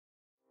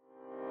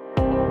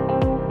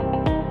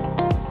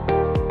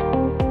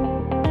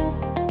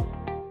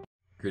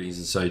Greetings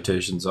and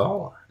salutations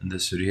all. In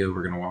this video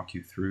we're going to walk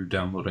you through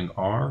downloading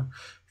R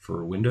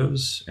for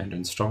Windows and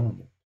installing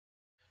it.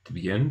 To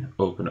begin,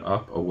 open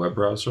up a web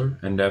browser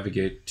and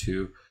navigate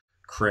to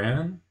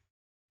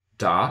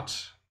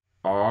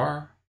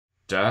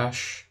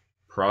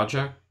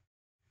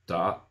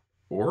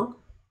cran.r-project.org.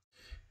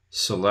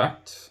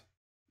 Select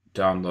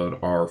Download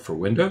R for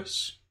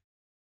Windows.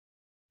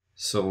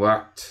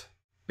 Select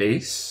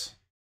Base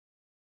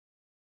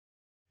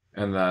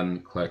and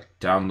then click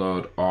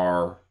Download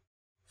R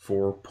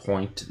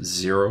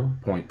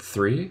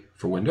 4.0.3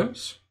 for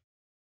Windows.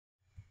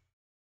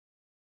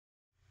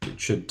 It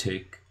should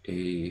take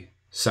a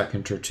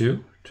second or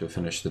two to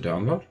finish the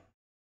download.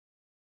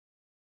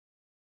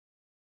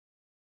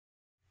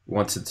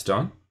 Once it's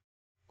done,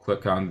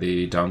 click on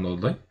the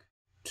download link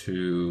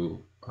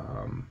to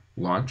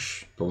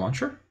launch the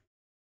launcher.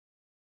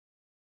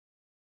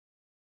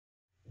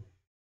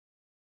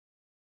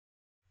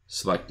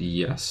 Select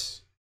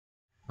Yes,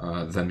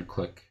 then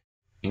click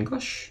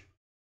English.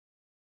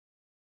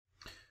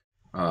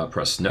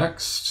 Press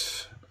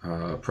Next.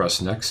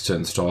 Press Next to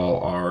install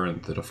R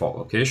in the default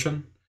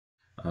location.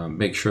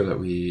 Make sure that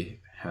we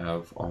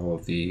have all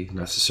of the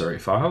necessary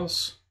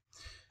files.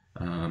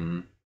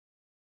 And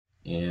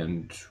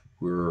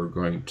we're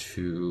going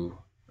to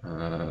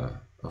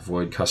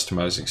avoid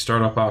customizing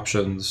startup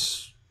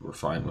options. We're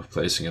fine with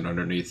placing it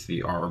underneath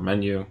the R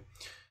menu.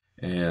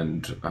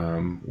 And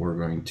we're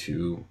going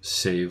to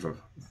save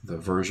the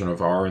version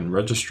of R in the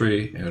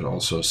registry and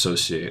also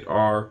associate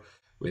R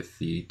with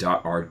the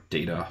 .r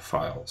data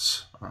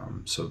files.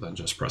 So then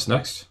just press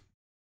Next.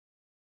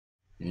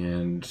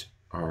 And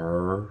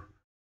R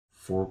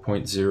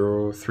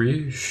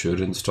 4.03 should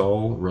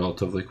install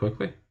relatively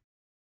quickly.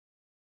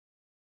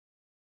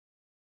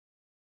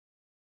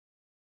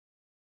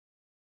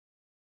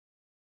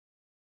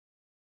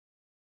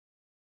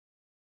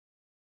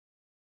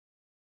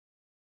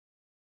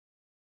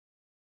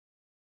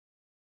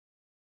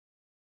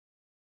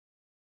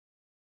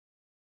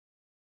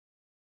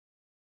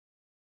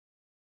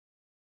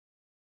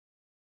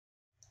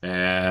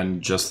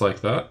 And just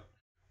like that,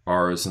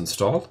 R is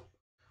installed.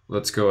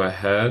 Let's go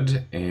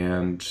ahead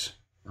and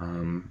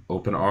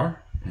open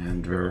R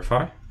and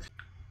verify.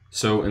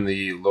 So in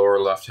the lower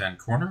left-hand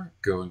corner,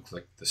 go and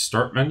click the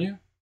Start menu.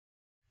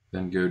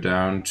 Then go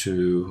down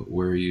to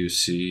where you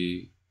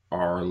see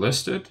R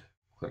listed.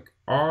 Click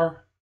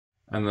R,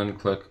 and then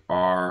click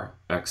R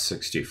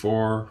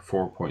x64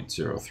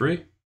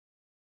 4.03.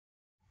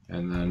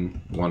 And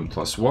then 1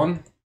 +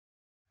 1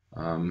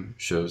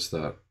 shows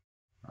that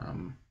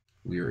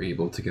we are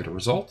able to get a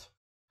result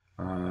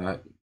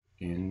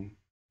in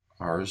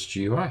R's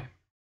GUI.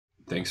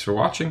 Thanks for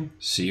watching.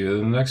 See you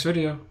in the next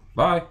video.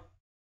 Bye.